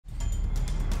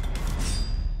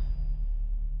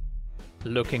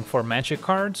Looking for magic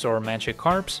cards or magic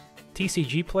carps?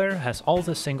 TCG Player has all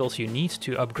the singles you need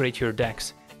to upgrade your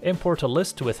decks. Import a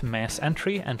list with mass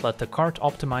entry and let the card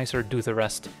optimizer do the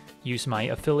rest. Use my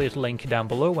affiliate link down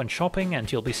below when shopping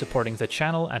and you'll be supporting the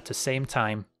channel at the same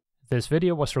time. This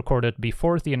video was recorded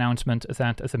before the announcement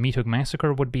that the Meathook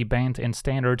Massacre would be banned in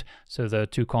Standard, so the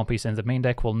 2 copies in the main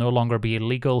deck will no longer be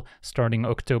legal starting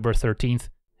October 13th.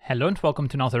 Hello and welcome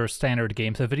to another Standard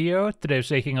Games video. Today we're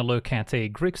taking a look at a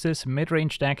Grixis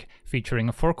mid-range deck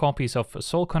featuring 4 copies of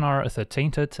Kanar, the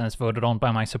Tainted, as voted on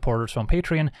by my supporters on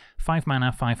Patreon, 5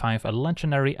 mana, 5/5, a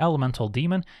legendary elemental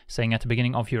demon, saying at the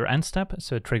beginning of your end step,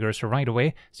 so it triggers right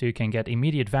away, so you can get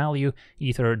immediate value,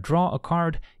 either draw a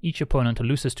card, each opponent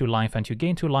loses 2 life and you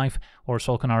gain 2 life, or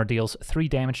Kanar deals 3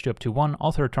 damage to up to 1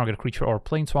 other target creature or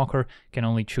planeswalker, can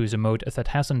only choose a mode that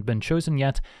hasn't been chosen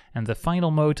yet, and the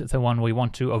final mode, the one we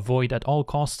want to avoid at all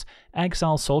costs,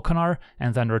 exile Kanar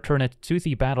and then return it to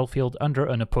the battlefield under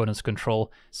an opponent's control.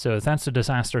 So that's a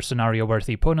disaster scenario where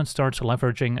the opponent starts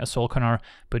leveraging a Kanar,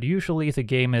 but usually the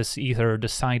game is either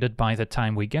decided by the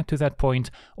time we get to that point,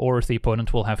 or the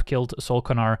opponent will have killed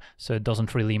Kanar, so it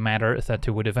doesn't really matter that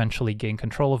they would eventually gain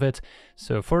control of it.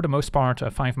 So for the most part,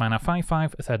 a 5 mana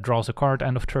 5/5 that draws a card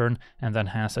end of turn and then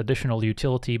has additional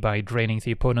utility by draining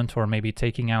the opponent or maybe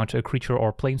taking out a creature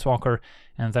or planeswalker.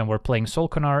 And then we're playing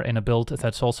Kanar in a build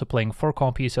that's also playing 4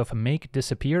 copies of Make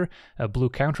Disappear, a blue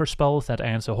counterspell that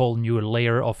adds a whole new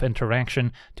layer of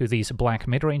interaction to these black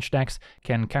midrange decks,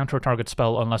 can counter target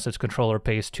spell unless its controller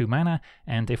pays 2 mana,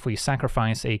 and if we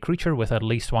sacrifice a creature with at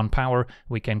least 1 power,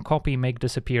 we can copy Make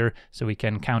Disappear, so we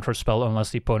can counterspell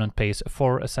unless the opponent pays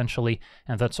 4 essentially,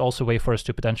 and that's also a way for us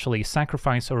to potentially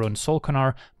sacrifice our own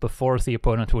Kanar before the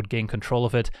opponent would gain control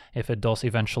of it, if it does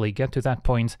eventually get to that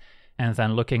point. And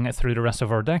then looking through the rest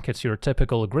of our deck, it's your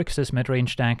typical Grixis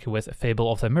midrange deck with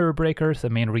Fable of the Mirrorbreaker, the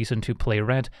main reason to play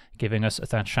red, giving us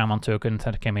that Shaman token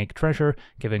that can make treasure,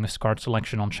 giving us card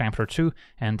selection on Chapter 2,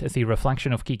 and the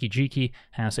Reflection of Kiki-Jiki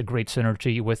has a great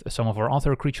synergy with some of our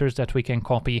other creatures that we can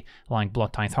copy, like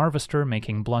Bloodtithe Harvester,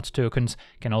 making blood tokens,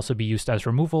 can also be used as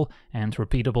removal, and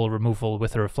repeatable removal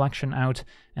with the Reflection out,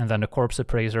 and then the Corpse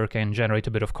Appraiser can generate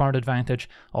a bit of card advantage,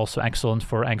 also excellent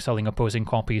for exiling opposing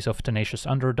copies of Tenacious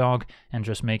Underdog, and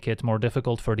just make it more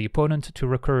difficult for the opponent to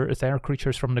recur their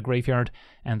creatures from the graveyard,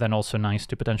 and then also nice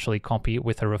to potentially copy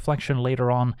with a Reflection later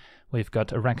on. We've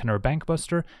got a Reckoner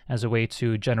Bankbuster as a way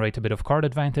to generate a bit of card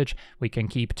advantage. We can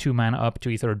keep 2 mana up to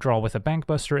either draw with a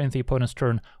Bankbuster in the opponent's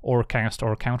turn or cast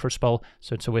or counterspell,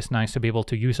 so it's always nice to be able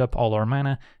to use up all our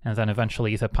mana, and then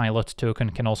eventually the Pilot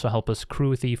token can also help us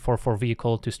crew the 4/4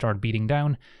 vehicle to start beating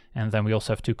down. And then we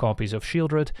also have 2 copies of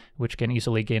Shieldred, which can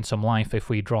easily gain some life if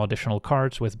we draw additional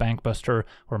cards with Bankbuster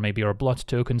or maybe our Blood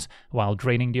tokens, while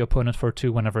draining the opponent for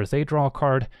 2 whenever they draw a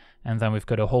card. And then we've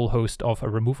got a whole host of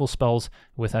removal spells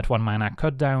with that 1 mana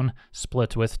cut down,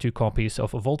 split with 2 copies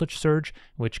of Voltage Surge,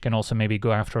 which can also maybe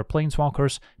go after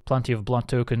planeswalkers, plenty of blood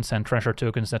tokens and treasure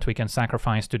tokens that we can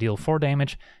sacrifice to deal 4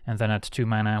 damage, and then at 2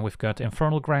 mana we've got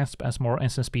Infernal Grasp as more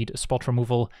instant speed spot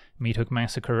removal, Meathook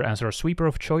Massacre as our sweeper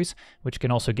of choice, which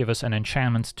can also give us an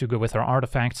enchantment to go with our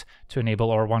artifacts to enable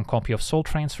our 1 copy of Soul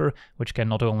Transfer, which can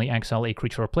not only exile a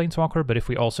creature or planeswalker, but if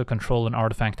we also control an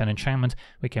artifact and enchantment,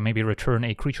 we can maybe return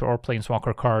a creature or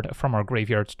planeswalker card from our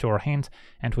graveyard to our hand,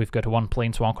 and we've got 1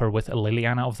 planeswalker with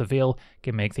Liliana of the Veil,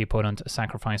 can make the opponent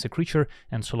sacrifice a creature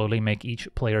and slowly make each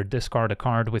player discard a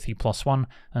card with the +1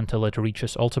 until it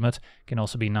reaches ultimate, can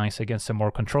also be nice against some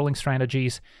more controlling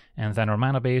strategies. And then our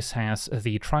mana base has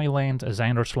the Tri-Land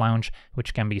Xander's Lounge,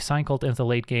 which can be cycled in the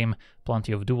late game,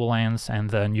 plenty of dual lands and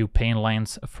the new Pain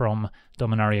lands from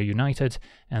Dominaria United,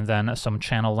 and then some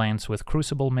channel lands with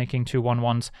Crucible making 2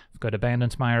 1/1s. We've got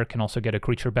Abandoned Mire, can also get a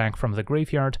creature back from the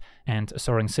graveyard, and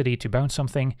Soaring City to bounce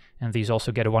something, and these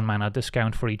also get a 1 mana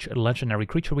discount for each legendary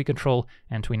creature we control,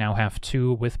 and we now have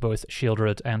 2 with both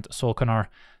Shieldred and Kanar.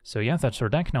 So yeah, that's our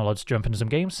deck. Now let's jump into some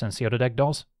games and see how the deck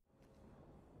does.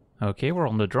 Okay, we're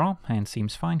on the draw, and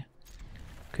seems fine.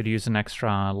 Could use an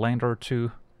extra land or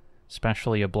 2,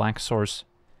 especially a black source.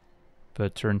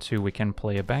 But turn 2 we can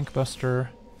play a Bankbuster,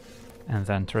 and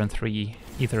then turn 3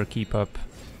 either keep up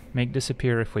Make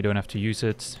Disappear if we don't have to use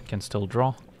it, can still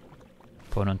draw.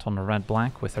 Opponent on the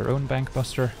red-black with their own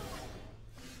Bankbuster.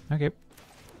 Okay.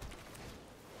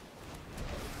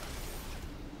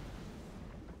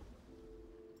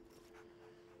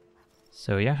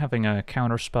 So yeah, having a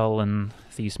counterspell in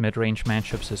these mid-range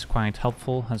matchups is quite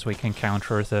helpful, as we can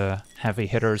counter the heavy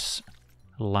hitters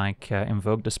like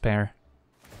Invoke Despair.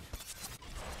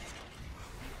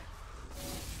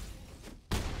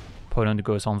 Opponent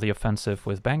goes on the offensive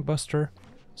with Bankbuster,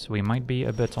 so we might be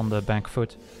a bit on the back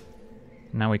foot.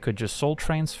 Now we could just soul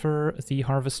transfer the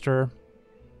Harvester.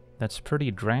 That's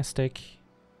pretty drastic.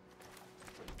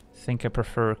 Think I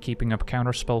prefer keeping up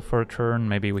Counterspell for a turn.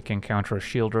 Maybe we can counter a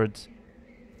Shieldred.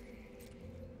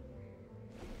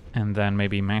 And then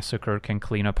maybe Massacre can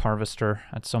clean up Harvester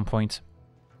at some point.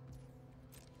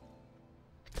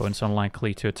 Opponent's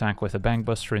unlikely to attack with a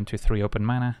Bankbuster into 3 open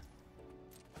mana.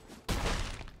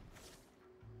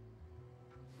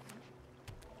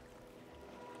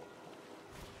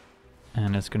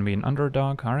 And it's going to be an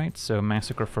underdog. Alright, so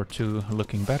Massacre for 2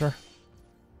 looking better.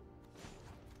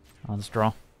 Let's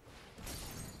draw.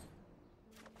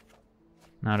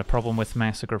 Now the problem with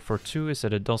Massacre for 2 is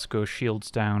that it does go shields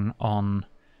down on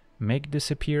Make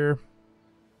Disappear.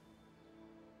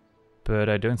 But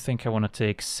I don't think I want to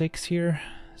take 6 here.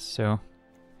 So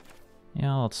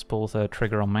yeah, let's pull the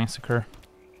trigger on Massacre.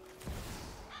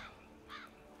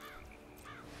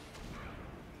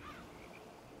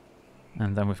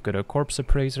 And then we've got a Corpse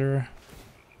Appraiser,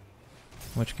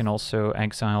 which can also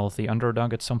exile the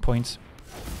underdog at some point.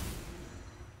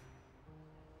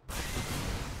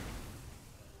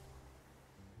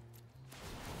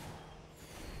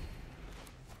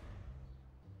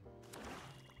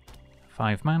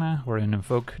 Five mana, we're in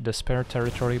Invoke Despair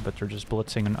territory, but they're just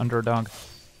blitzing an underdog.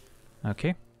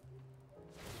 Okay.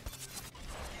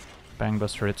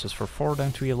 Bankbuster hits us for 4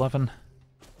 down to 11.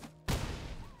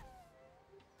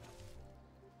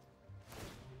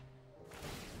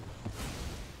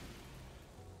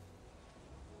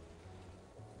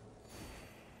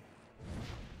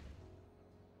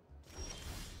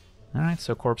 Alright,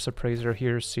 so Corpse Appraiser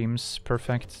here seems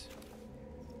perfect.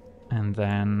 And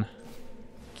then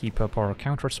keep up our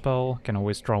counterspell, can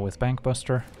always draw with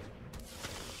Bankbuster.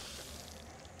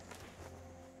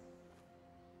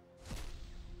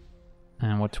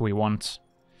 And what do we want?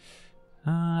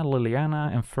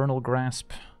 Liliana, Infernal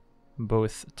Grasp,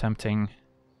 both tempting.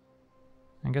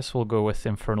 I guess we'll go with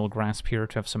Infernal Grasp here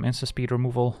to have some insta-speed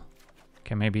removal.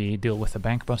 Can maybe deal with the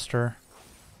Bankbuster.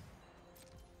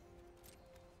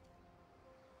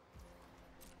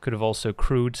 Could have also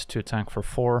crewed to attack for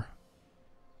 4,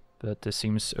 but this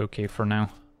seems okay for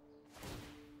now.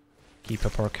 Keep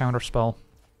up our counterspell.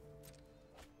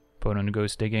 Opponent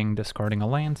goes digging, discarding a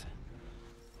land.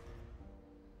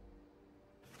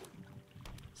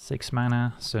 6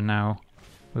 mana, so now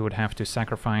we would have to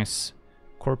sacrifice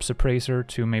Corpse Appraiser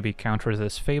to maybe counter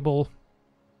this Fable.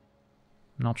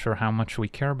 Not sure how much we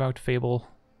care about Fable.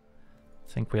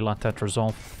 I think we let that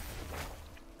resolve.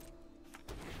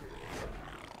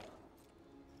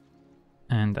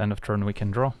 And end of turn we can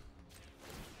draw.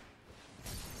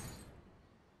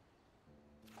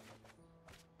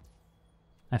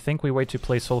 I think we wait to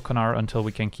play Soul Kanar until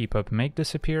we can keep up Make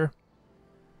Disappear.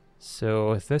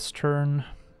 So this turn,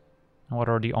 what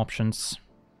are the options?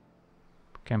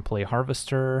 Can play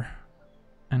Harvester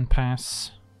and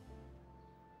pass.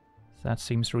 That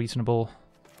seems reasonable.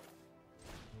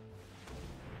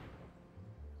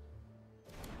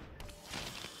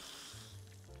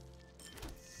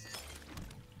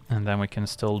 And then we can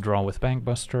still draw with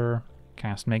Bankbuster,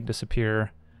 cast Make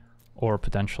Disappear, or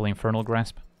potentially Infernal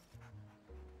Grasp.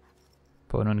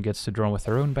 Opponent gets to draw with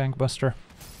their own Bankbuster.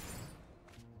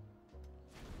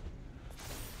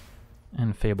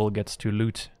 And Fable gets to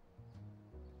loot.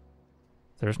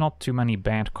 There's not too many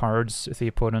bad cards the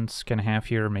opponents can have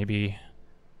here. Maybe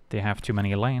they have too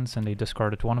many lands and they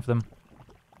discarded one of them.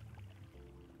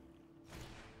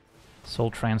 Soul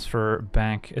transfer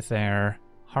back their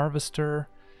Harvester.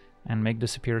 And Make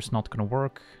Disappear is not going to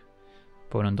work.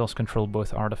 Opponent does control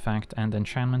both Artifact and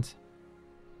Enchantment.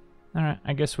 Alright,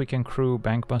 I guess we can crew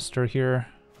Bankbuster here.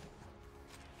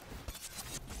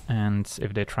 And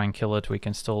if they try and kill it, we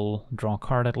can still draw a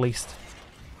card at least.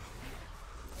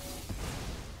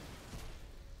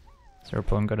 So our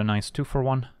opponent got a nice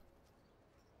 2-for-1.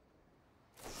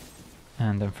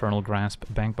 And Infernal Grasp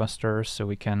Bankbuster, so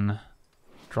we can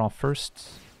draw first.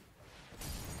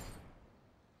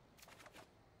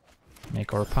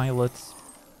 Make our pilot,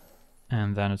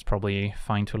 and then it's probably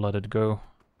fine to let it go.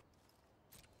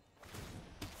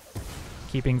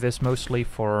 Keeping this mostly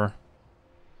for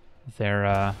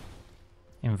their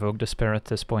Invoke Despair at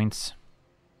this point.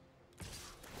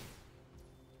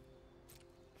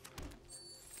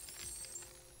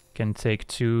 Can take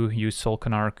 2, use Soul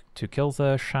Kanar to kill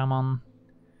the Shaman.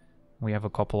 We have a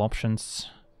couple options,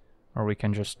 or we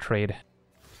can just trade.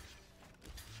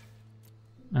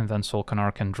 And then Soul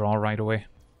Kanar can draw right away.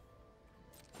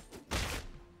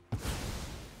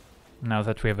 Now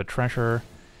that we have a treasure,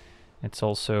 it's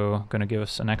also gonna give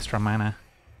us an extra mana.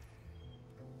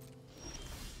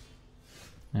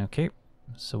 Okay,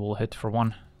 so we'll hit for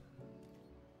 1.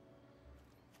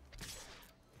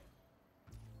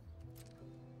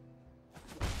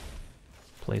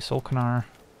 Play Solkanar.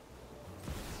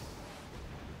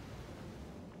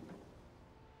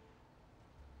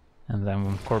 And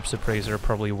then Corpse Appraiser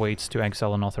probably waits to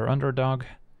exile another underdog,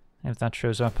 if that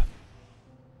shows up.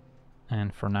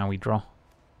 And for now we draw.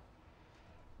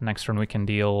 Next turn we can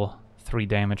deal 3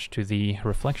 damage to the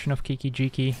Reflection of Kiki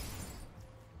Jiki.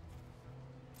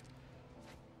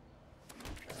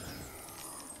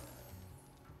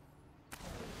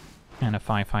 And a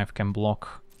 5/5 can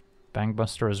block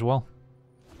Bankbuster as well.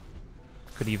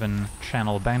 Could even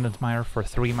channel Bandit Mire for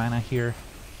 3 mana here,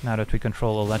 now that we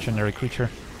control a legendary creature.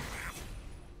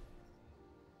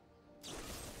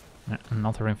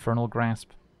 Another Infernal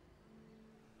Grasp.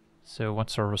 So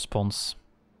what's our response?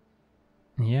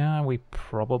 Yeah, we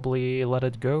probably let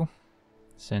it go,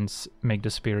 since Make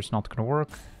Disappear is not gonna work.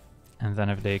 And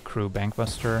then if they crew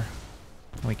Bankbuster,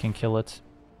 we can kill it.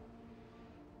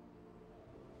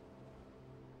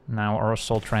 Now our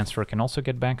Soul Transfer can also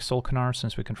get back Solkanar,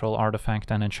 since we control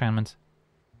Artifact and Enchantment.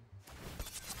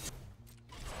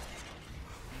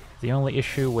 The only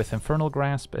issue with Infernal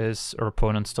Grasp is our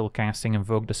opponent still casting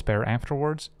Invoke Despair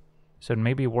afterwards, so it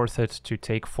may be worth it to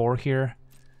take 4 here,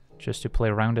 just to play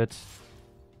around it.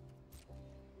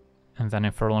 And then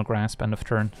Infernal Grasp end of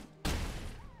turn.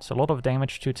 It's a lot of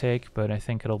damage to take, but I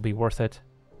think it'll be worth it.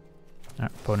 Our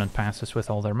opponent passes with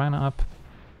all their mana up.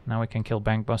 Now we can kill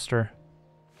Bankbuster,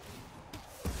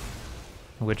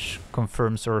 which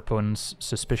confirms our opponent's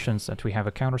suspicions that we have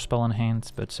a counterspell in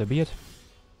hand, but so be it.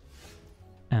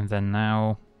 And then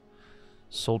now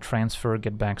Soul Transfer,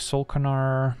 get back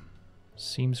Solkanar.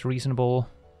 Seems reasonable.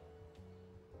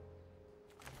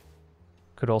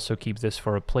 Could also keep this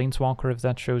for a Planeswalker if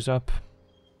that shows up.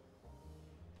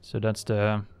 So that's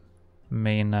the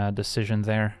main decision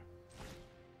there.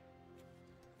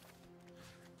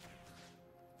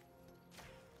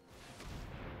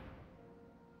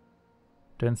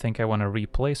 Don't think I want to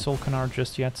replay Solkanar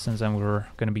just yet, since then we're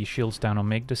going to be shields down on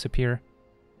Make Disappear.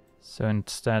 So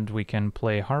instead we can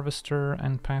play Harvester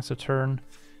and pass a turn,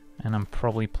 and I'm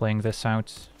probably playing this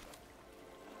out.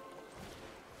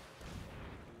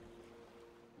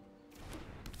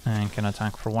 And can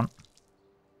attack for 1.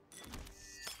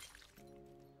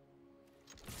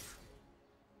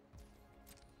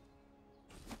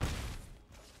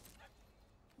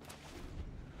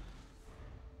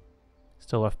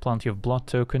 Still have plenty of blood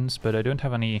tokens, but I don't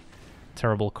have any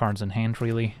terrible cards in hand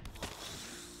really.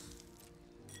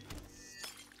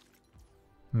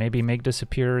 Maybe Make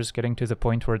Disappear is getting to the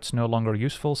point where it's no longer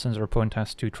useful, since our opponent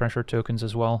has 2 treasure tokens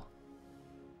as well.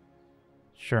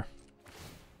 Sure.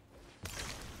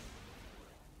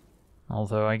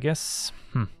 Although I guess...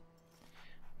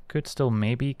 could still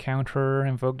maybe counter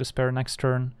Invoke Despair next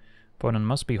turn. Opponent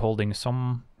must be holding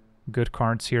some good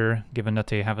cards here, given that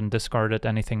they haven't discarded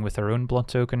anything with their own blood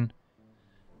token.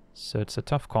 So it's a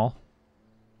tough call.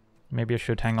 Maybe I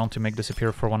should hang on to Make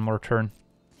Disappear for 1 more turn.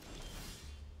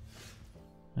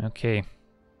 Okay.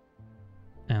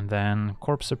 And then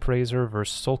Corpse Appraiser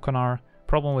versus Solkanar.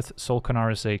 Problem with Solkanar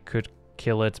is they could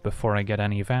kill it before I get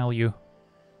any value.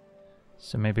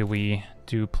 So maybe we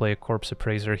do play Corpse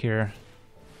Appraiser here,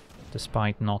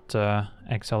 despite not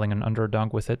exiling an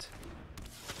underdog with it.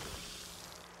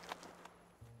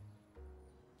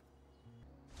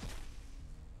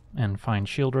 And find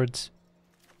Shieldreds.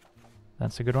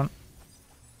 That's a good one.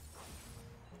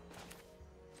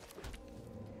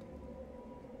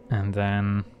 And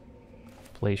then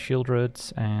play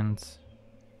Shieldreds and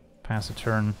pass a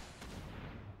turn.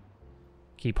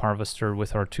 Keep Harvester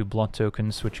with our 2 blood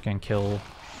tokens, which can kill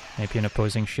maybe an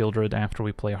opposing Shieldred after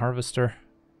we play Harvester.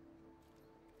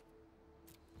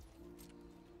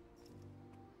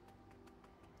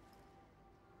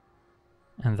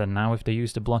 And then now if they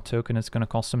use the blood token, it's going to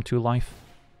cost them 2 life.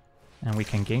 And we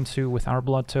can gain 2 with our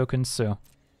blood tokens, so...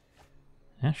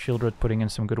 yeah, Shieldred putting in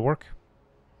some good work.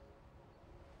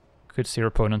 Could see our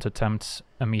opponent attempt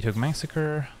a Meathawk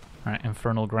Massacre. Alright,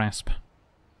 Infernal Grasp.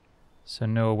 So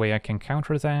no way I can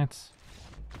counter that.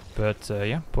 But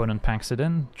yeah, opponent packs it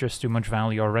in. Just too much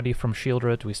value already from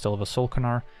Shieldred. We still have a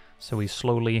Solkanar, so we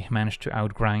slowly managed to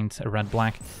outgrind a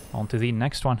red-black. On to the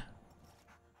next one.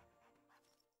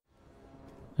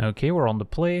 Okay, we're on the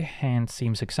play. Hand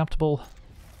seems acceptable.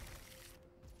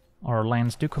 Our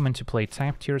lands do come into play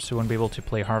tapped here, so we won't be able to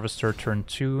play Harvester turn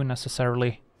 2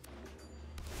 necessarily.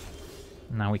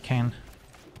 Now we can.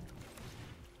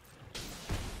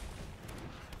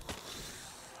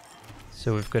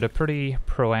 So we've got a pretty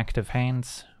proactive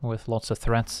hand with lots of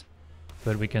threats,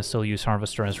 but we can still use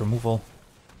Harvester as removal.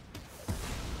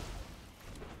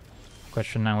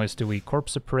 Question now is, do we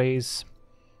Corpse Appraise?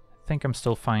 I think I'm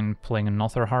still fine playing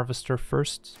another Harvester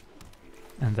first.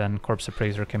 And then Corpse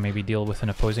Appraiser can maybe deal with an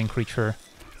opposing creature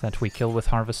that we kill with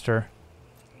Harvester.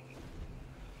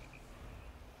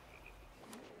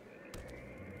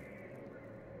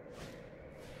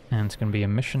 And it's gonna be a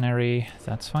Missionary,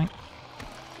 that's fine.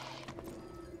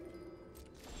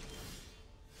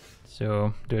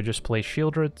 So, do I just play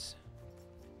Shieldred?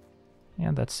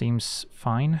 Yeah, that seems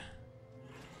fine.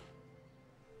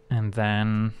 And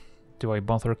then, do I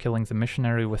bother killing the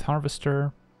Missionary with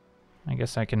Harvester? I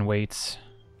guess I can wait.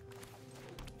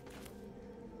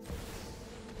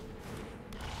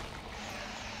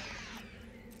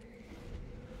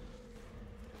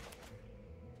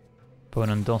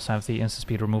 Opponent does have the instant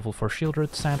speed removal for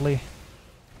Shieldred, sadly.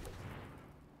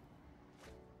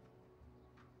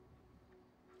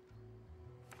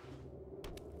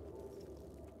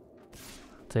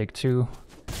 Take 2,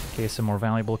 in case a more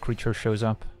valuable creature shows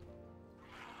up.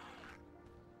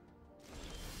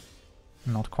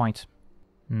 Not quite.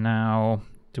 Now,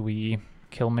 do we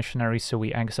kill Missionary so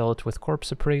we exile it with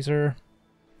Corpse Appraiser?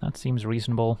 That seems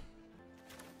reasonable.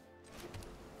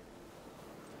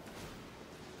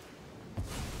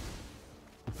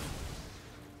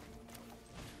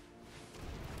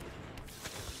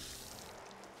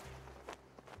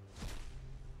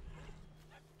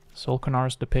 Soul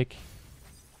Kanar's the pick.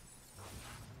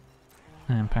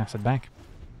 And pass it back.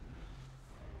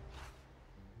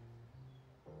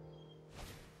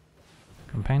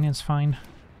 Companion's fine.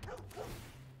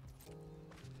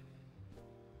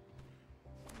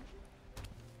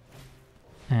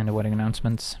 And a wedding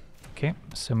announcement. Okay,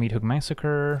 so Meathook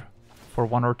Massacre for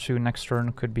 1 or 2 next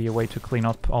turn could be a way to clean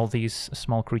up all these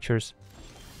small creatures.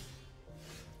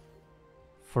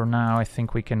 For now, I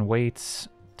think we can wait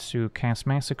to cast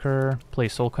Massacre, play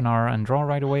Soul Kanar and draw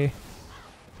right away.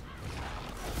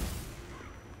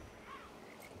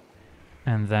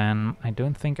 And then I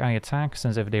don't think I attack,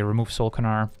 since if they remove Soul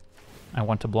Kanar, I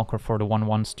want a blocker for the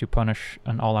 1/1s to punish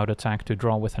an all-out attack to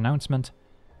draw with Announcement,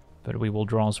 but we will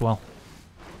draw as well.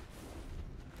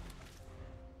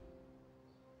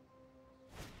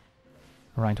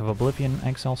 Rite of Oblivion,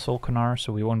 exile Soul Kanar,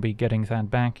 so we won't be getting that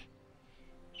back.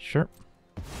 Sure.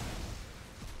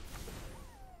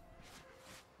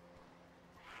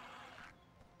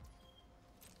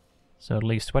 So at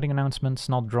least Wedding Announcement's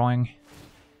not drawing.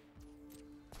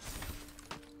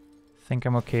 Think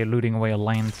I'm okay looting away a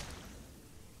land.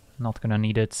 Not gonna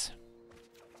need it.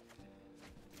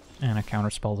 And a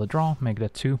counterspell the draw, make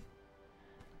that 2.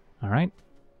 Alright.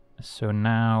 So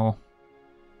now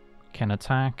can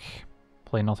attack,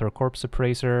 play another Corpse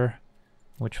Appraiser,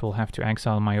 which will have to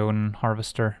exile my own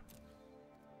Harvester.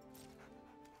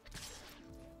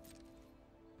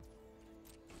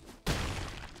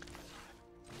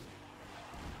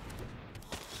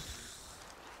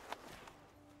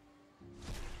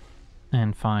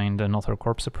 And find another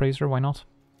Corpse Appraiser, why not?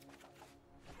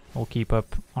 We'll keep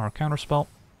up our counterspell.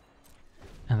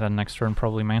 And then next turn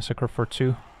probably Massacre for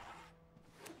 2.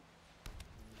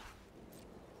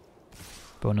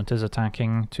 Opponent is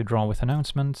attacking to draw with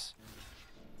Announcement.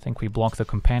 I think we block the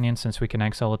Companion since we can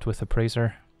exile it with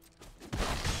Appraiser.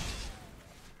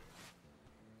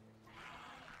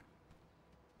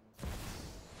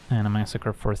 And a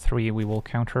Massacre for 3 we will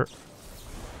counter.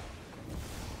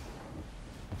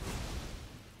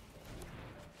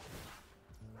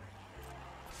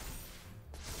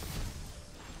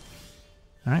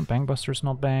 Alright, Bankbuster's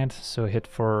not bad, so hit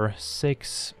for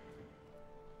 6,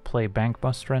 play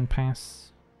Bankbuster and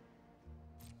pass.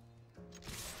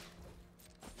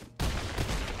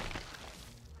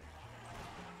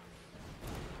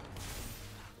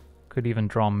 Could even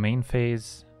draw main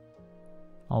phase,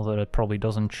 although that probably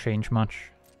doesn't change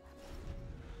much.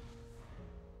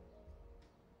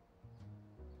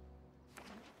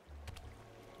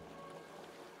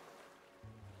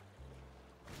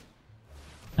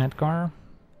 Edgar.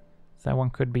 That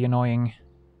one could be annoying.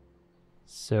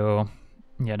 So,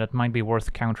 yeah, that might be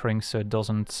worth countering so it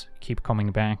doesn't keep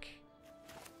coming back.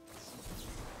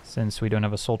 Since we don't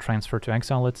have a soul transfer to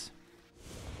exile it.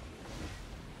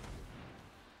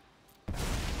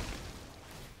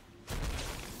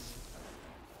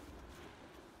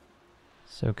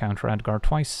 So counter Edgar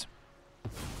twice.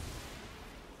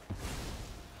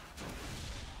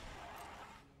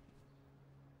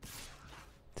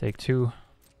 Take 2.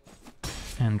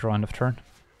 And draw end of turn.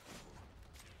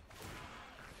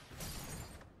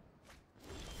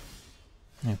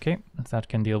 Okay, that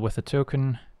can deal with the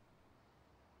token.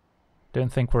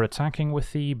 Don't think we're attacking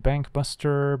with the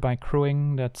Bankbuster by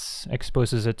crewing, that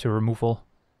exposes it to removal.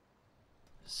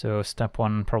 So step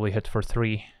 1 probably hit for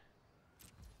 3.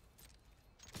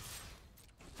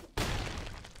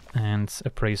 And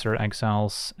Appraiser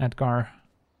exiles Edgar.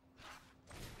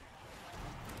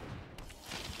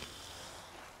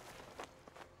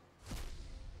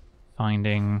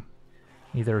 finding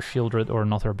either Shieldred or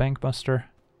another Bankbuster.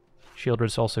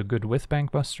 Shieldred's also good with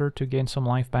Bankbuster to gain some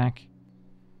life back.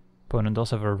 Opponent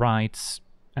does have a Rites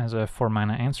as a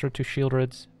 4-mana answer to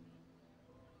Shieldred.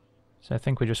 So I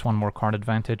think we just want more card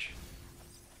advantage.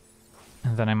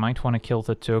 And then I might want to kill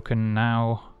the token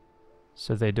now,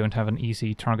 so they don't have an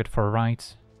easy target for a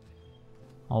Rite.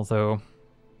 Although,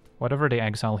 whatever they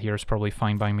exile here is probably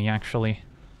fine by me actually,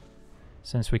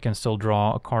 since we can still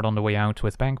draw a card on the way out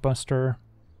with Bankbuster.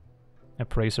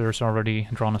 Appraiser's already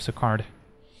drawn us a card.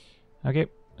 Okay,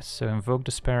 so Invoke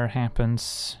Despair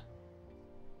happens,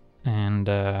 and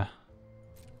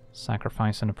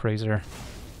sacrifice an Appraiser.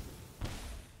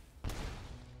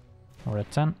 We're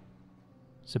at 10.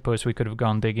 Suppose we could have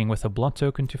gone digging with a blood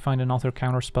token to find another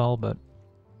counterspell, but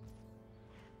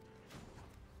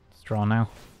let's draw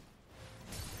now.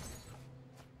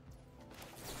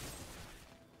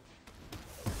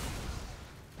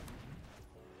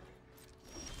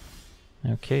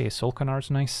 Okay, Soul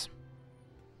Kanar's nice.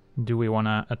 Do we want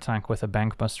to attack with a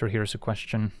Bankbuster? Here's a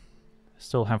question.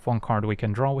 Still have one card we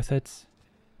can draw with it.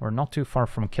 We're not too far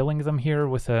from killing them here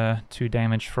with a 2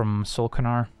 damage from Soul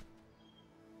Kanar.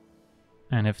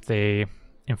 And if they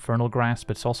Infernal Grasp,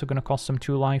 it's also going to cost them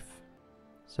 2 life.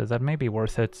 So that may be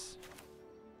worth it.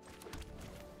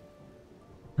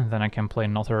 And then I can play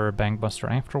another Bankbuster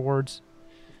afterwards.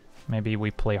 Maybe we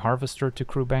play Harvester to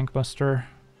crew Bankbuster.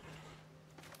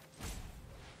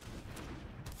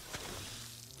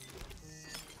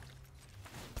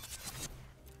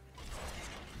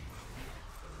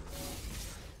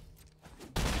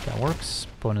 That works.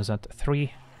 Bonus at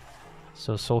 3.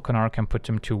 So Soul Kanar can put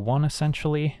him to 1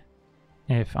 essentially.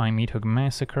 If I Meathug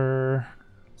Massacre,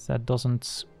 that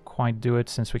doesn't quite do it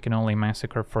since we can only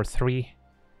Massacre for 3.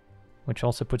 Which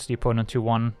also puts the opponent to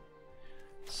 1.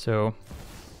 So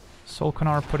Soul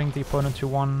Kanar putting the opponent to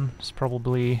 1 is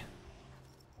probably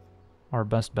our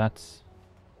best bet.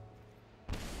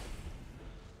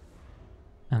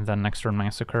 And then next turn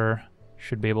Massacre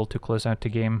should be able to close out the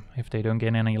game if they don't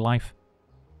gain any life.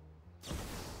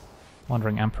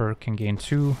 Wandering Emperor can gain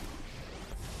 2,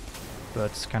 but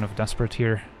it's kind of desperate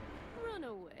here. Run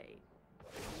away.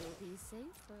 You'll be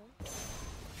safer.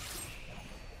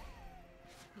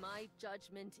 My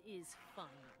judgment is final.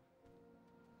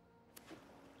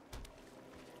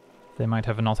 They might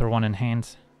have another one in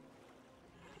hand.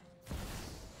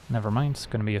 Never mind, it's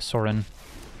gonna be a Sorin.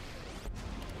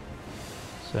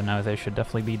 So now they should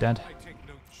definitely be dead. I take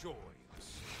no joy in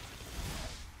this.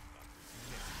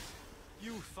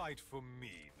 You fight for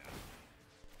me now.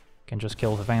 Can just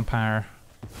kill the vampire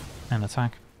and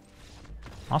attack.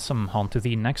 Awesome, on to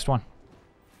the next one.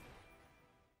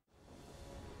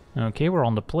 Okay, we're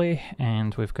on the play,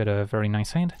 and we've got a very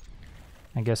nice hand.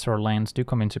 I guess our lands do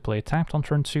come into play tapped on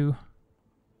turn 2.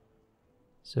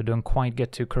 So don't quite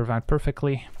get to curve out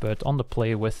perfectly, but on the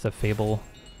play with the Fable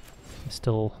is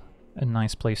still a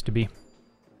nice place to be.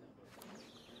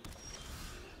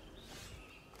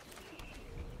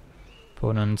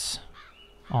 Opponents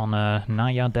on a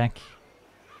Naya deck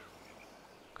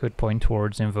could point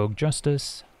towards Invoke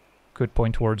Justice, could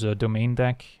point towards a Domain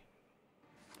deck.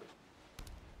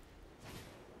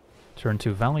 Turn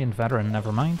to Valiant Veteran,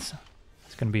 never mind.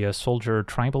 It's gonna be a Soldier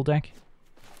Tribal deck.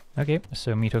 Okay,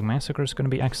 so Meathug Massacre is gonna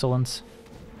be excellent.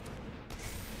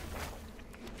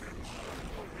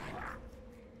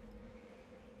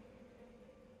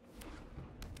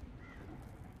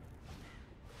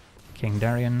 King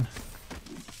Darien,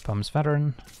 pumps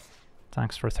Veteran,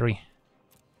 attacks for 3.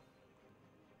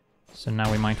 So now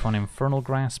we might want Infernal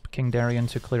Grasp King Darien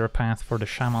to clear a path for the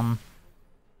Shaman,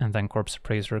 and then Corpse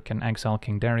Appraiser can exile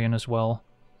King Darien as well.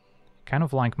 Kind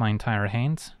of like my entire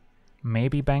hand.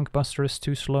 Maybe Bankbuster is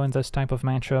too slow in this type of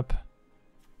matchup.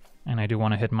 And I do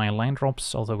want to hit my land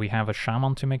drops, although we have a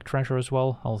Shaman to make treasure as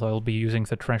well, although I'll be using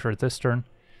the treasure this turn.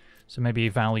 So maybe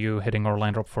value hitting our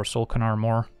land drop for Soul Kanar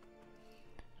more.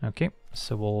 Okay,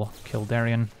 so we'll kill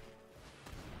Darien.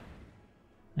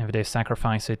 If they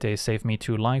sacrifice it, they save me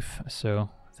 2 life,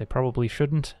 so they probably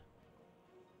shouldn't.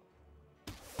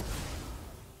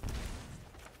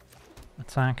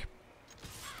 Attack.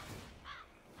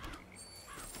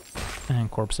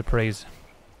 And Corpse Appraise.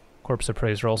 Corpse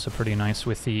Appraiser also pretty nice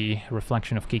with the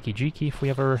reflection of Kiki Jiki if we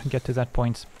ever get to that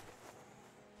point.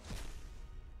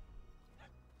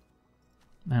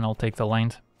 And I'll take the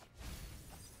land.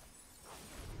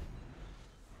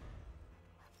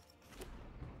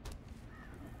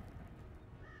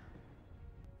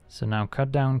 So now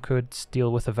Cut Down could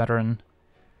deal with a Veteran.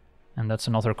 And that's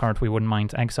another card we wouldn't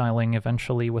mind exiling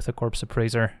eventually with a Corpse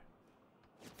Appraiser.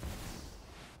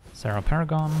 Sarah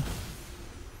Paragon.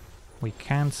 We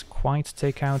can't quite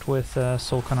take out with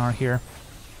Soul Kanar here.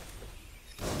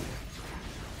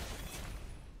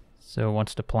 So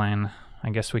what's the plan?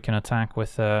 I guess we can attack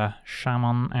with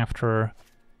Shaman after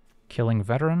killing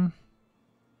Veteran.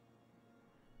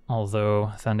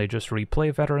 Although then they just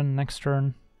replay Veteran next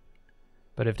turn.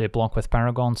 But if they block with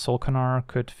Paragon, Soul Kanar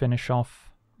could finish off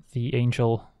the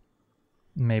Angel.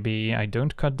 Maybe I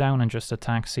don't cut down and just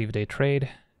attack, see if they trade.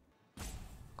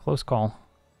 Close call.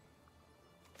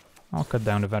 I'll cut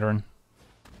down the Veteran.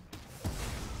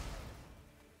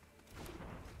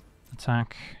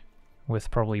 Attack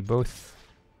with probably both.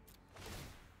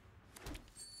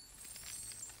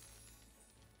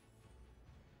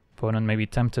 Opponent may be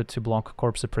tempted to block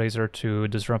Corpse Appraiser to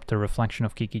disrupt the reflection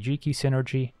of Kiki-Jiki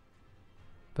synergy,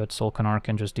 but Soul Kanar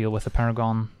can just deal with the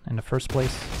Paragon in the first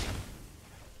place.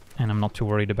 And I'm not too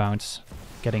worried about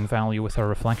getting value with our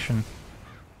reflection.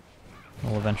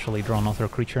 We'll eventually draw another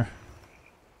creature.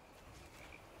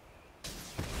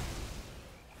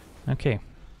 Okay.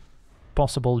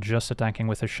 Possible just attacking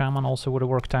with a Shaman also would have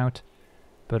worked out,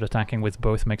 but attacking with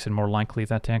both makes it more likely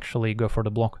that they actually go for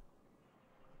the block.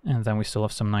 And then we still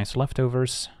have some nice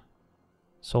leftovers.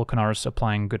 Soul Kanar's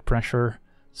applying good pressure,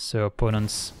 so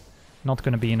opponents not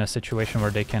going to be in a situation where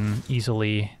they can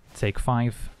easily take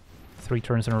 3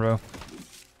 turns in a row.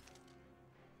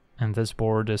 And this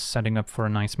board is setting up for a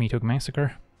nice Meathook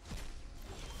Massacre.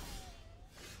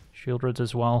 Shieldred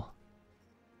as well.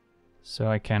 So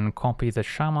I can copy the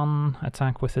Shaman,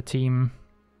 attack with the team.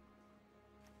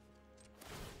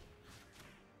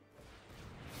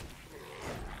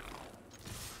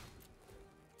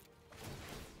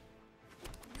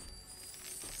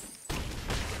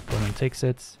 Opponent takes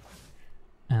it.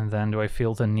 And then do I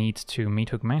feel the need to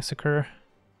Meathook Massacre?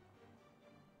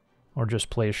 Or just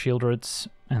play a Shieldred,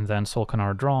 and then Soul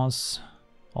Kanar draws.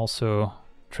 Also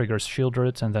triggers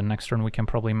Shieldred, and then next turn we can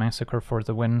probably Massacre for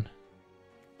the win.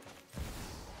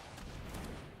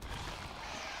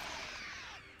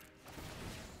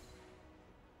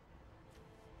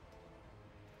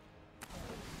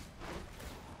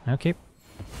 Okay.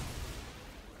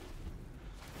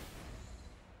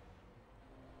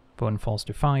 Opponent falls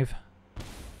to 5.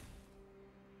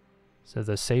 So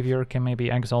the Savior can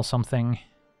maybe exile something.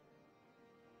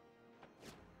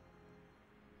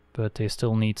 But they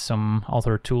still need some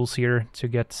other tools here to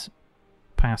get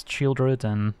past Shieldred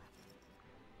and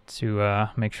to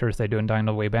make sure they don't die on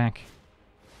the way back.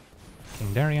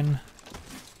 King Darien.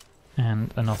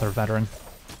 And another Veteran.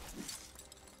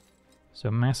 So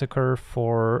Massacre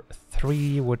for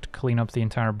 3 would clean up the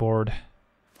entire board.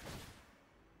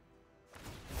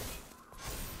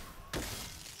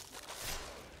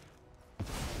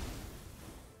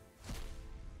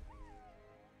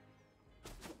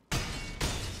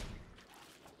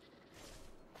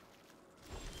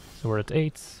 So we're at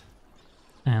 8.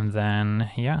 And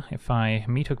then, yeah, if I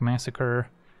Meathook Massacre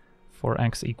for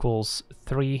X equals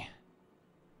 3,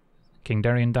 King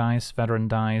Darien dies, Veteran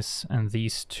dies, and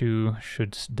these 2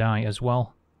 should die as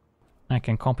well. I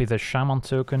can copy the Shaman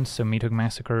token, so Meathook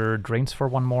Massacre drains for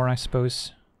 1 more, I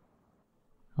suppose.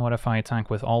 What if I attack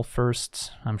with all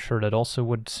first? I'm sure that also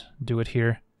would do it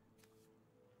here.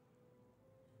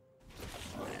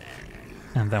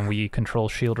 And then we control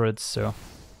Shieldred, so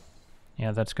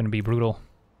yeah, that's going to be brutal.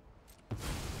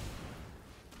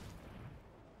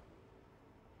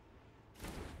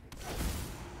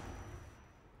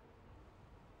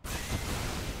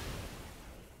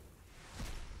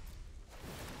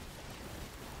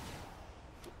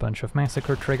 Bunch of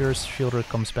Massacre triggers, Shieldred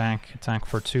comes back, attack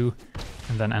for 2,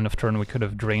 and then end of turn we could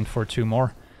have drained for 2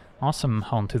 more. Awesome,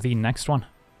 on to the next one.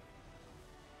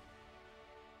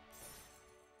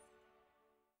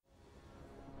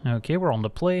 Okay, we're on the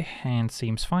play, and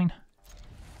seems fine.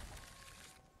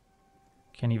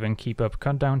 Can even keep up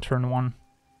cut down turn 1.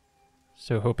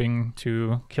 So hoping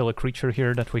to kill a creature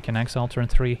here that we can exile turn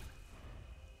 3.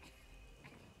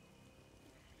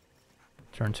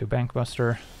 Turn 2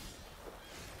 Bankbuster.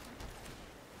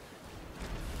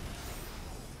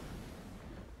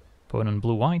 Opponent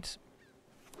blue-white.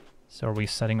 So are we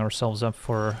setting ourselves up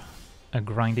for a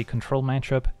grindy control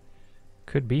matchup?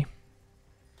 Could be.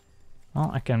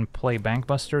 Well, I can play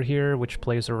Bankbuster here, which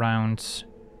plays around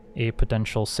a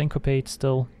potential Syncopate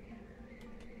still.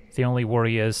 The only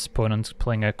worry is opponent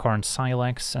playing a Karn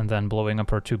Silex and then blowing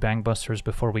up our 2 Bankbusters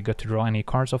before we get to draw any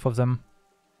cards off of them.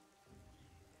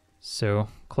 So,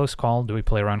 close call, do we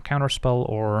play around Counterspell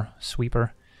or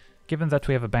Sweeper? Given that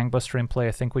we have a Bankbuster in play,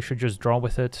 I think we should just draw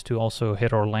with it to also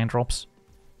hit our land drops,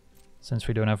 since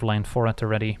we don't have land 4 at the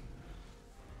ready.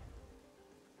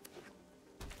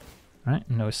 Alright,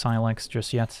 no Silex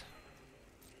just yet.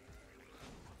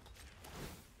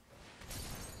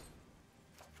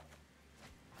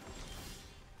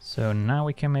 So now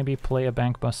we can maybe play a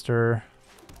Bankbuster,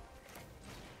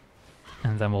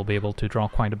 and then we'll be able to draw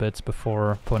quite a bit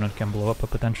before opponent can blow up a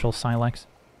potential Silex.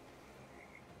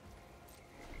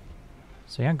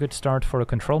 So yeah, good start for a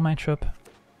control matchup.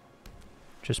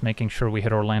 Just making sure we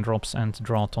hit our land drops and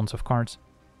draw tons of cards.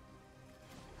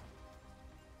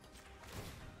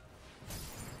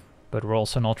 But we're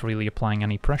also not really applying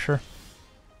any pressure.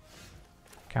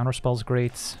 Counterspell's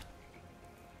great.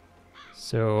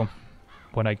 So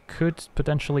what I could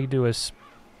potentially do is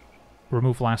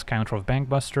remove last counter of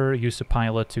Bankbuster, use a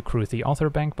pilot to crew the other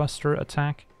Bankbuster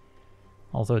attack,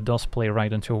 although it does play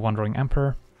right into a Wandering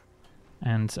Emperor.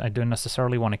 And I don't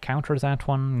necessarily want to counter that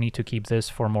one, need to keep this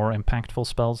for more impactful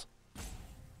spells.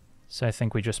 So I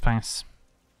think we just pass.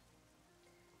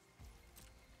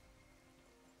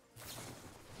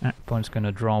 Opponent's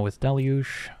gonna draw with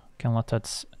Deluge, can let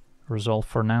that resolve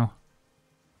for now.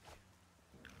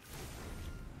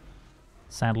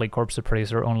 Sadly, Corpse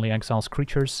Appraiser only exiles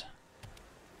creatures.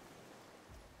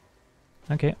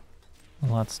 Okay,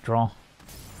 let's draw.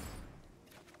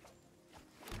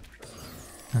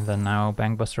 And then now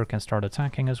Bankbuster can start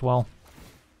attacking as well.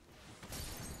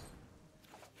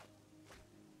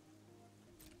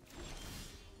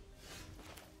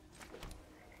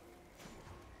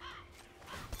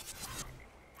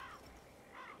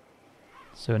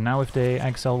 So now if they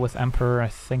exile with Emperor, I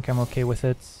think I'm okay with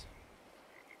it.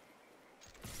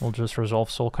 We'll just resolve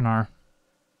Kanar.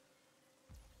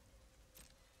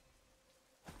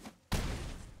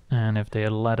 And if they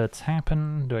let it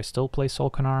happen, do I still play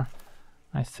Kanar?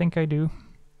 I think I do,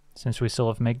 since we still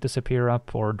have Make Disappear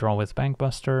up or draw with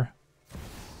Bankbuster.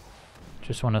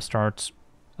 Just want to start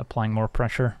applying more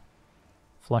pressure,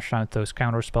 flush out those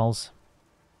counter spells,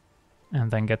 and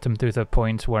then get them to the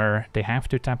point where they have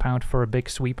to tap out for a big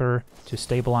sweeper to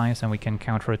stabilize, and we can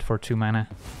counter it for 2 mana.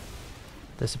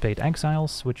 Dissipate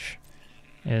Exiles, which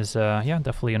is yeah,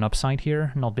 definitely an upside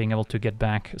here, not being able to get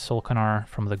back Kanar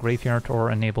from the graveyard or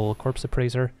enable Corpse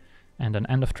Appraiser. And an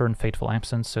end of turn Fateful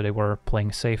Absence, so they were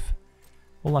playing safe.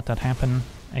 We'll let that happen.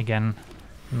 Again,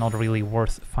 not really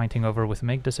worth fighting over with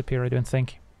Make Disappear, I don't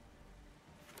think.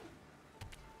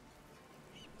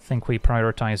 I think we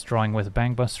prioritize drawing with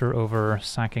Bankbuster over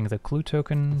sacking the Clue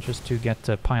token, just to get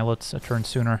the pilots a turn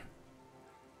sooner.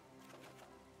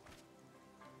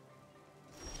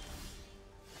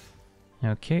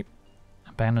 Okay.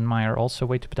 Abandon Mire also a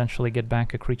way to potentially get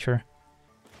back a creature.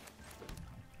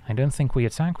 I don't think we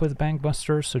attack with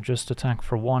Bankbuster, so just attack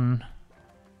for 1.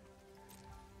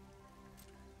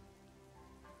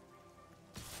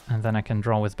 And then I can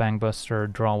draw with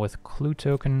Bankbuster, draw with Clue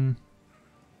token.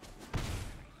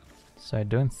 So I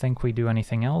don't think we do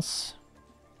anything else.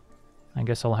 I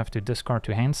guess I'll have to discard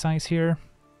to hand size here.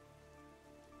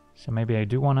 So maybe I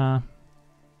do want to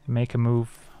make a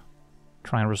move,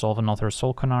 try and resolve another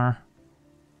Kanar.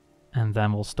 And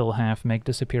then we'll still have Make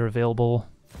Disappear available.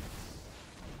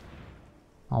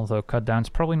 Although Cut Down's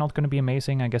probably not going to be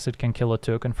amazing. I guess it can kill a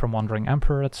token from Wandering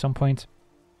Emperor at some point.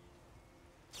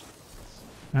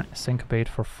 Syncopate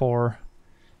for 4.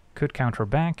 Could counter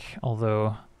back,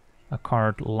 although a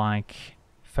card like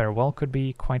Farewell could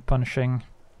be quite punishing.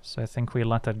 So I think we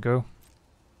let that go.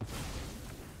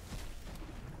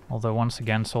 Although once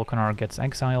again Kanar gets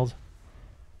exiled.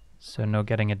 So no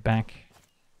getting it back.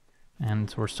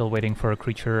 And we're still waiting for a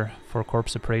creature for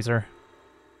Corpse Appraiser.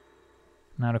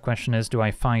 Now the question is, do I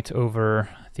fight over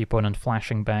the opponent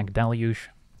flashing back Deluge,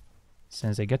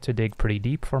 since they get to dig pretty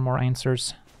deep for more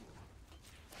answers?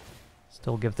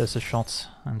 Still give this a shot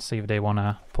and see if they want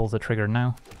to pull the trigger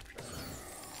now.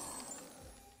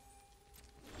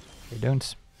 They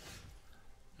don't.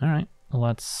 Alright,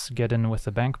 let's get in with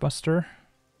the Bankbuster.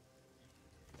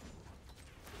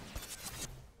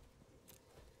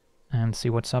 And see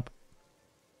what's up.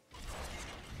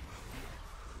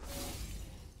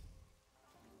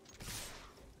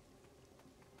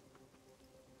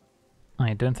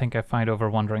 I don't think I fight over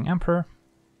Wandering Emperor.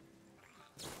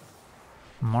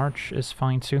 March is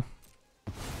fine too.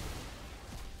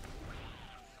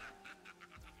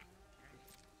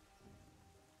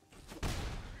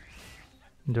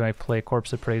 Do I play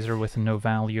Corpse Appraiser with no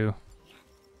value?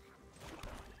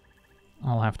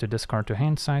 I'll have to discard to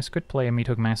hand size. Could play a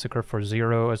Meathook Massacre for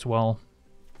 0 as well.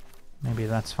 Maybe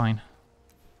that's fine.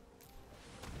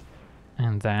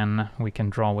 And then we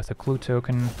can draw with a Clue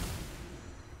token.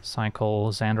 Cycle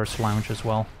Xander's Lounge as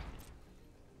well.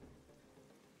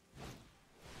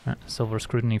 Silver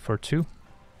Scrutiny for 2.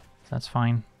 That's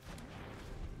fine.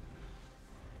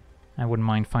 I wouldn't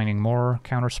mind finding more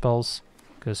counterspells,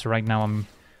 because right now I'm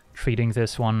treating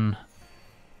this one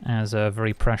as a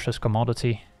very precious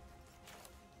commodity.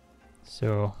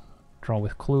 So Draw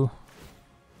with Clue.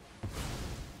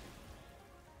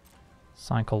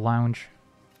 Cycle Lounge.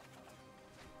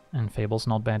 And Fable's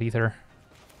not bad either.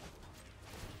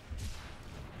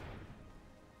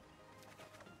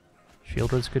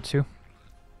 Shieldred's good too.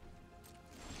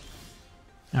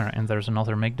 Alright, and there's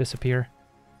another Make Disappear.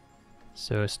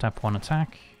 So step 1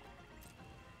 attack.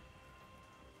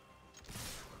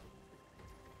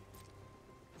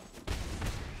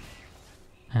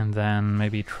 And then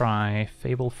maybe try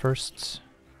Fable first.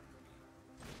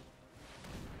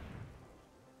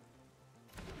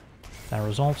 That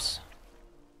resolves.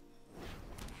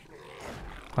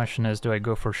 Question is, do I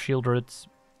go for Shieldred,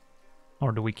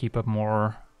 or do we keep up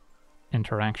more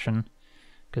interaction?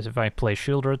 Because if I play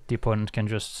Shieldred, the opponent can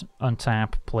just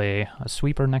untap, play a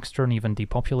sweeper next turn, even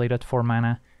depopulate at 4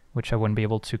 mana, which I wouldn't be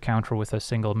able to counter with a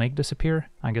single Make Disappear.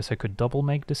 I guess I could double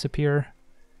Make Disappear,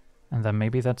 and then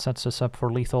maybe that sets us up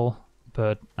for lethal,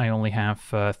 but I only have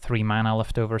 3 mana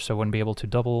left over, so I wouldn't be able to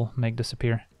double Make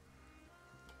Disappear.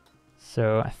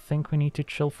 So I think we need to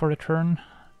chill for a turn.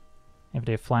 If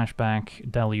they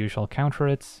flashback Deluge, I'll counter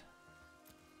it.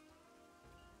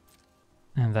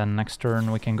 And then next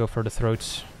turn we can go for the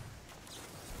throats.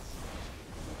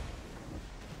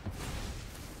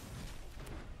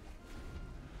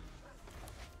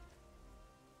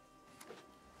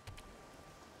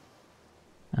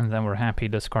 And then we're happy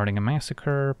discarding a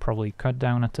Massacre, probably cut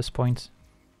down at this point.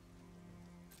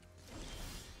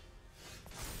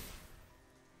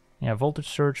 Yeah, Voltage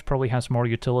Surge probably has more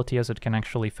utility as it can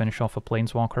actually finish off a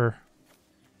Planeswalker.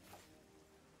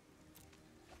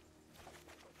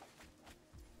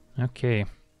 Okay,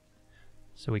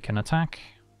 so we can attack.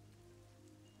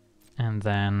 And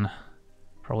then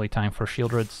probably time for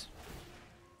Shieldreds.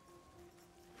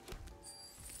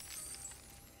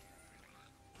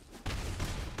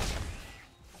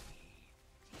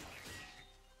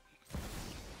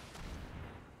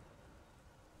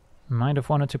 Might have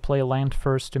wanted to play a land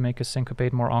first to make a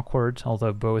Syncopate more awkward,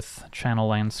 although both channel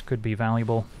lands could be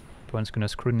valuable. One's gonna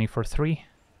Scrutiny for 3.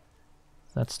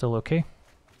 That's still okay.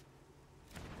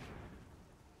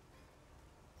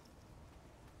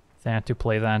 They had to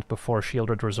play that before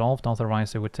Shieldred resolved,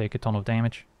 otherwise they would take a ton of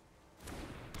damage.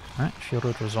 Alright,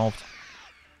 Shieldred resolved.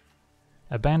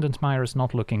 Abandoned Mire is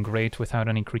not looking great without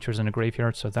any creatures in the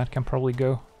graveyard, so that can probably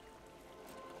go.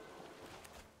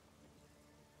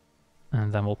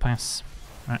 And then we'll pass.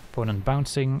 Alright, opponent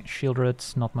bouncing,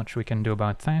 Shieldred, not much we can do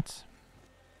about that.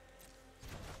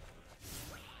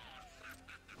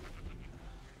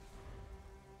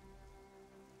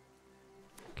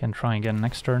 Can try again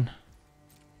next turn.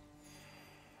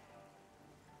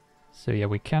 So yeah,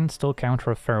 we can still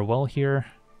counter a Farewell here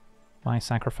by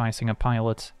sacrificing a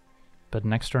pilot, but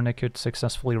next turn they could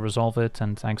successfully resolve it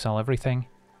and exile everything,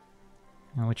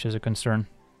 which is a concern.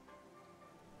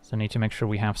 So need to make sure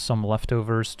we have some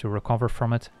leftovers to recover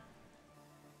from it.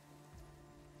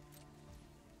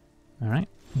 Alright,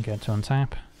 get to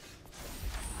untap.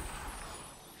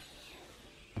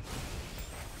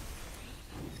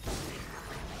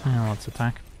 And let's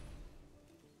attack.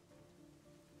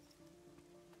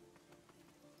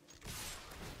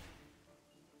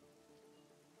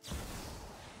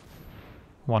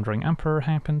 Wandering Emperor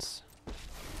happens.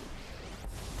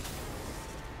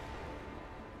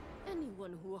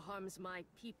 Anyone who harms my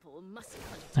people must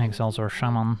Exiles our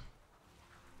Shaman.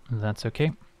 That's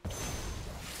okay.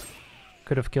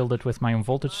 Could have killed it with my own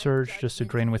Voltage Surge just to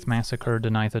drain with Massacre,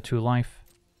 deny the 2 life.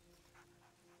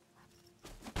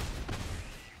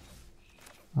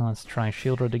 Let's try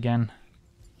Shieldred again.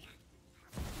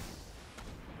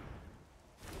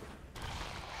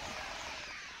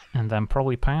 And then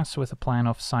probably pass with a plan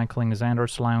of cycling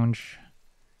Xander's Lounge.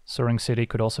 Soaring City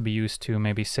could also be used to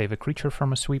maybe save a creature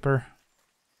from a sweeper.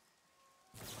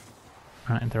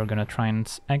 Alright, they're gonna try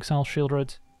and exile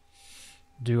Shieldred.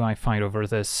 Do I fight over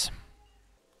this?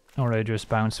 Or I just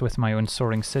bounce with my own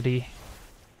Soaring City,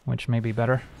 which may be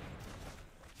better.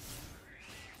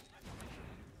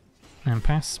 And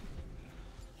pass.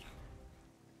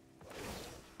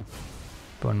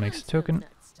 Bone makes a token.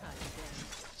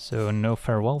 So no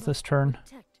Farewell this turn.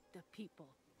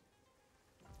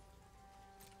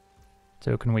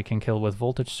 Token we can kill with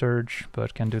Voltage Surge,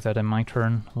 but can do that in my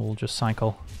turn. We'll just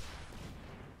cycle.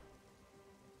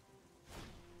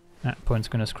 Opponent's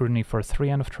gonna Scrutiny for 3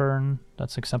 end of turn.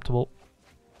 That's acceptable.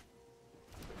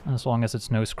 As long as it's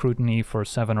no Scrutiny for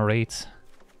 7 or 8,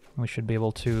 we should be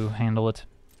able to handle it.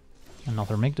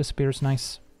 Another Make Disappear is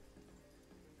nice.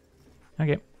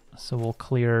 Okay, so we'll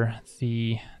clear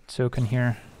the token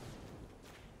here.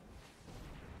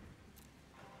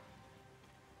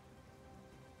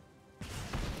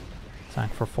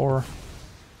 Attack for 4.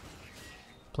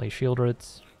 Play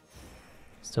Shieldred.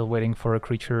 Still waiting for a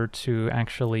creature to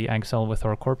actually exile with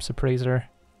our Corpse Appraiser.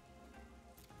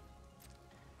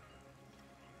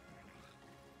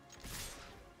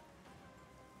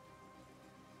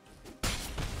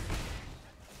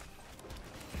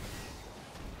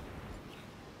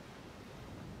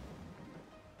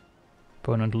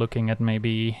 Opponent looking at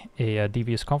maybe a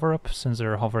Devious Cover-Up, since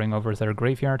they're hovering over their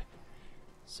graveyard.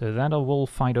 So that we'll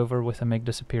fight over with a Make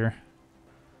Disappear.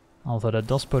 Although that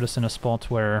does put us in a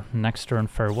spot where next turn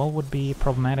Farewell would be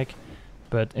problematic.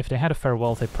 But if they had a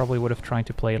Farewell, they probably would have tried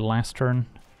to play it last turn,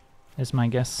 is my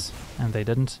guess, and they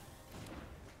didn't.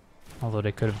 Although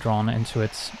they could have drawn into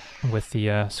it with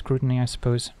the Scrutiny, I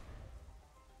suppose.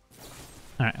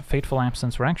 Alright, Fateful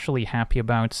Absence we're actually happy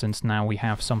about, since now we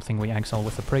have something we exile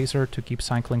with Appraiser to keep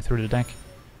cycling through the deck.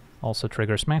 Also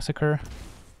triggers Massacre,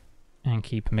 and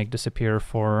keep Make Disappear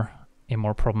for a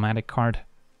more problematic card.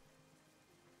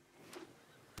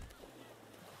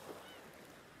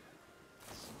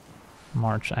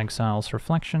 March exiles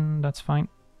Reflection, that's fine.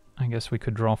 I guess we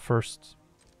could draw first.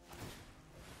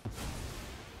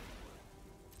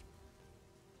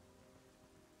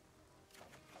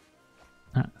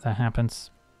 That happens.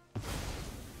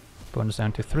 Bonus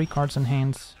down to 3 cards in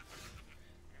hand.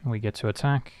 We get to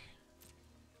attack.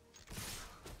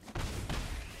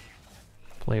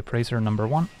 Play Appraiser number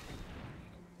 1.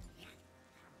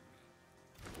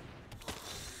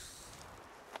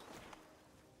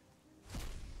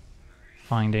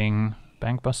 Finding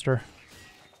Bankbuster.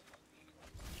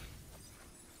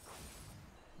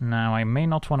 Now I may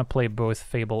not want to play both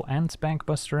Fable and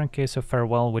Bankbuster in case of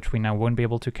Farewell, which we now won't be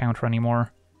able to counter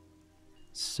anymore.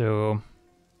 So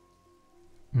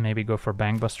maybe go for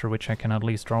Bankbuster, which I can at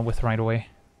least draw with right away.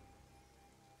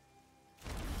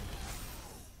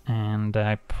 And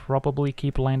I probably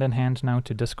keep land in hand now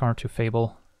to discard to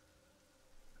Fable.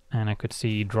 And I could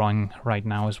see drawing right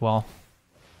now as well.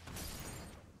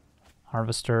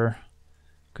 Harvester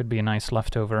could be a nice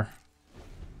leftover.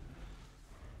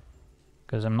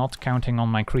 Because I'm not counting on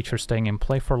my creature staying in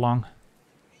play for long.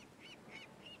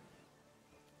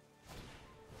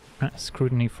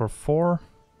 Scrutiny for 4.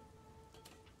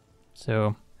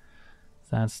 So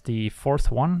that's the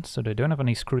 4th one, so they don't have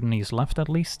any Scrutinies left at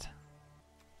least.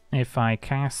 If I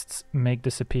cast Make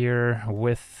Disappear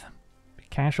with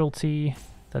Casualty,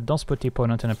 that does put the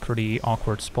opponent in a pretty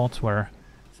awkward spot where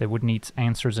they would need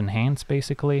answers in hand,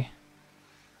 basically.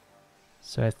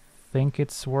 So I think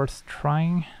it's worth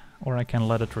trying, or I can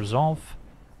let it resolve,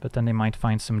 but then they might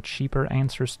find some cheaper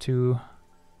answers to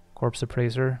Corpse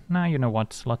Appraiser. Nah, you know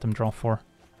what, let them draw 4.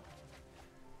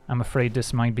 I'm afraid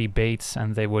this might be bait,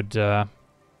 and they would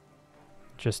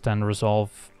just then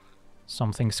resolve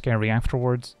something scary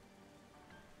afterwards.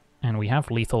 And we have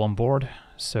lethal on board,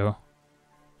 so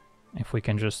if we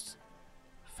can just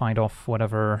fight off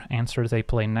whatever answer they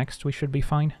play next, we should be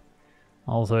fine.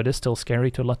 Although it is still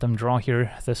scary to let them draw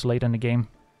here this late in the game.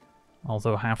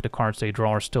 Although half the cards they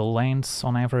draw are still lands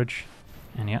on average.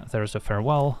 And yeah, there's a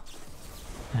Farewell.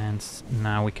 And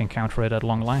now we can counter it at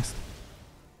long last.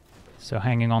 So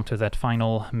hanging on to that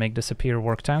final Make Disappear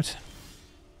worked out.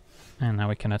 And now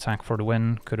we can attack for the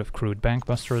win. Could have crewed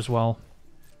Bankbuster as well.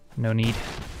 No need.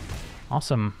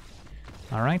 Awesome.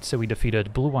 Alright, so we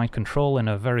defeated Blue-White Control in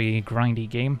a very grindy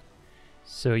game.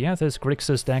 So yeah, this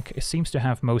Grixis deck seems to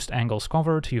have most angles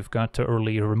covered. You've got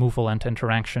early removal and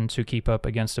interaction to keep up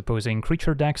against opposing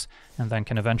creature decks, and then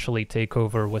can eventually take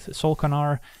over with Soul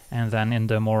Kanar, and then in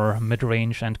the more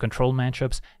mid-range and control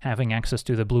matchups, having access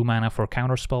to the blue mana for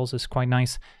counterspells is quite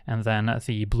nice, and then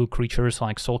the blue creatures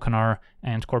like Soul Kanar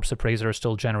and Corpse Appraiser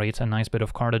still generate a nice bit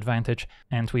of card advantage,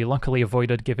 and we luckily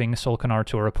avoided giving Soul Kanar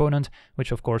to our opponent,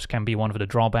 which of course can be one of the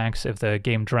drawbacks if the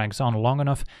game drags on long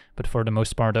enough, but for the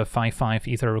most part a 5/5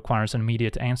 either requires an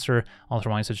immediate answer,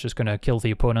 otherwise it's just going to kill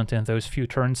the opponent in those few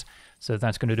turns. So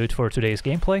that's going to do it for today's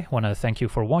gameplay. Want to thank you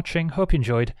for watching, hope you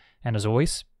enjoyed, and as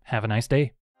always, have a nice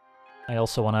day. I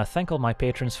also want to thank all my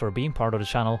patrons for being part of the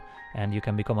channel, and you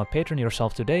can become a patron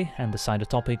yourself today and decide the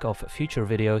topic of future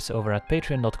videos over at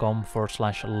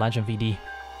patreon.com/LegenVD.